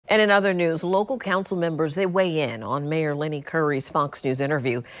And in other news, local council members, they weigh in on Mayor Lenny Curry's Fox News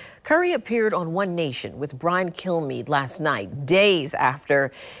interview. Curry appeared on One Nation with Brian Kilmeade last night, days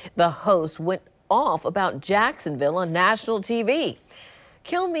after the host went off about Jacksonville on national TV.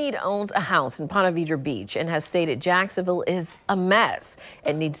 Kilmeade owns a house in Ponte Vedra Beach and has stated Jacksonville is a mess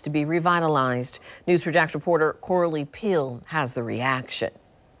and needs to be revitalized. News4Jax reporter Coralie Peel has the reaction.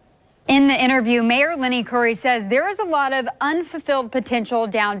 In the interview, Mayor Lenny Curry says there is a lot of unfulfilled potential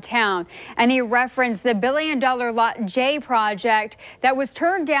downtown, and he referenced the $1 billion Lot J project that was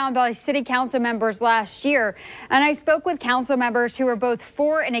turned down by city council members last year. And I spoke with council members who were both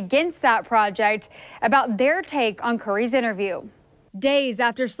for and against that project about their take on Curry's interview. Days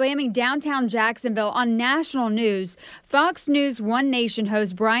after slamming downtown Jacksonville on national news, Fox News One Nation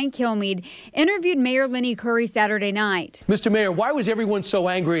host Brian Kilmeade interviewed Mayor Lenny Curry Saturday night. Mr. Mayor, why was everyone so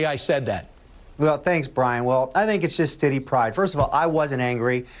angry I said that? Well, thanks, Brian. Well, I think it's just city pride. First of all, I wasn't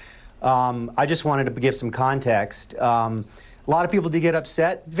angry. I just wanted to give some context. A lot of people did get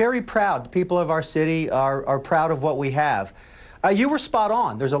upset. Very proud. The people of our city are proud of what we have. You were spot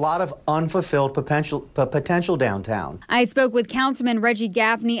on. There's a lot of unfulfilled potential downtown. I spoke with Councilman Reggie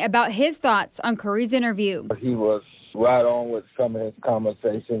Gaffney about his thoughts on Curry's interview. He was right on with some of his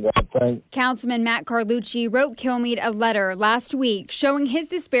conversations, I think. Councilman Matt Carlucci wrote Kilmeade a letter last week showing his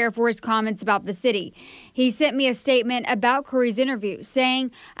despair for his comments about the city. He sent me a statement about Curry's interview saying,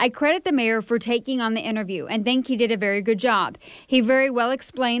 "I credit the mayor for taking on the interview and think he did a very good job. He very well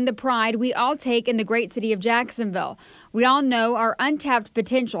explained the pride we all take in the great city of Jacksonville. We all know our untapped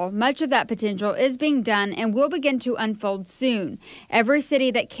potential. Much of that potential is being done and will begin to unfold soon. Every city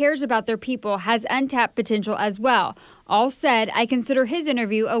that cares about their people has untapped potential as well. All said, I consider his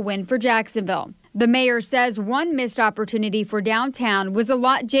interview a win for Jacksonville." The mayor says one missed opportunity for downtown was the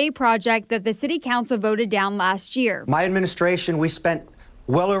Lot J project that the city council voted down last year. My administration, we spent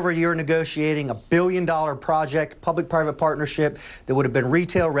well over a year negotiating a $1 billion project, public-private partnership that would have been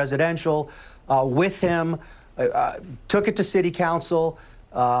retail, residential, with him. Took it to city council,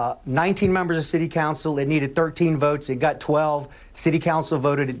 19 members of city council. It needed 13 votes. It got 12. City council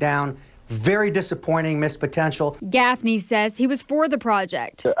voted it down. Very disappointing, missed potential. Gaffney says he was for the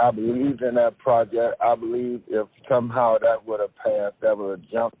project. I believed in that project. I believe if somehow that would have passed, that would have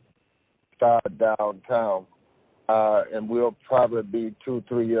jumped-started downtown. And we'll probably be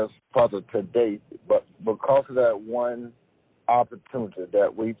 2-3 years further to date. But because of that one opportunity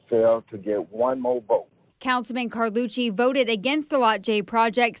that we failed to get one more vote. Councilman Carlucci voted against the Lot J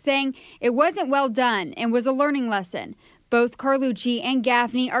project, saying it wasn't well done and was a learning lesson. Both Carlucci and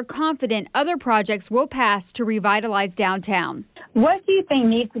Gaffney are confident other projects will pass to revitalize downtown. What do you think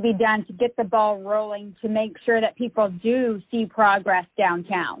needs to be done to get the ball rolling to make sure that people do see progress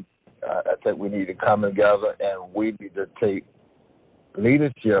downtown? I think we need to come together and we need to take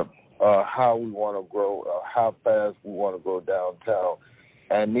leadership, how we want to grow, how fast we want to grow downtown.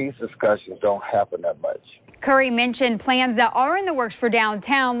 And these discussions don't happen that much. Curry mentioned plans that are in the works for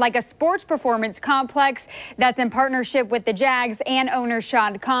downtown, like a sports performance complex that's in partnership with the Jags and owner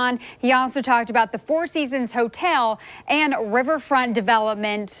Shad Khan. He also talked about the Four Seasons Hotel and riverfront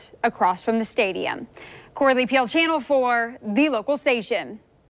development across from the stadium. Coralie Peel, Channel 4, the local station.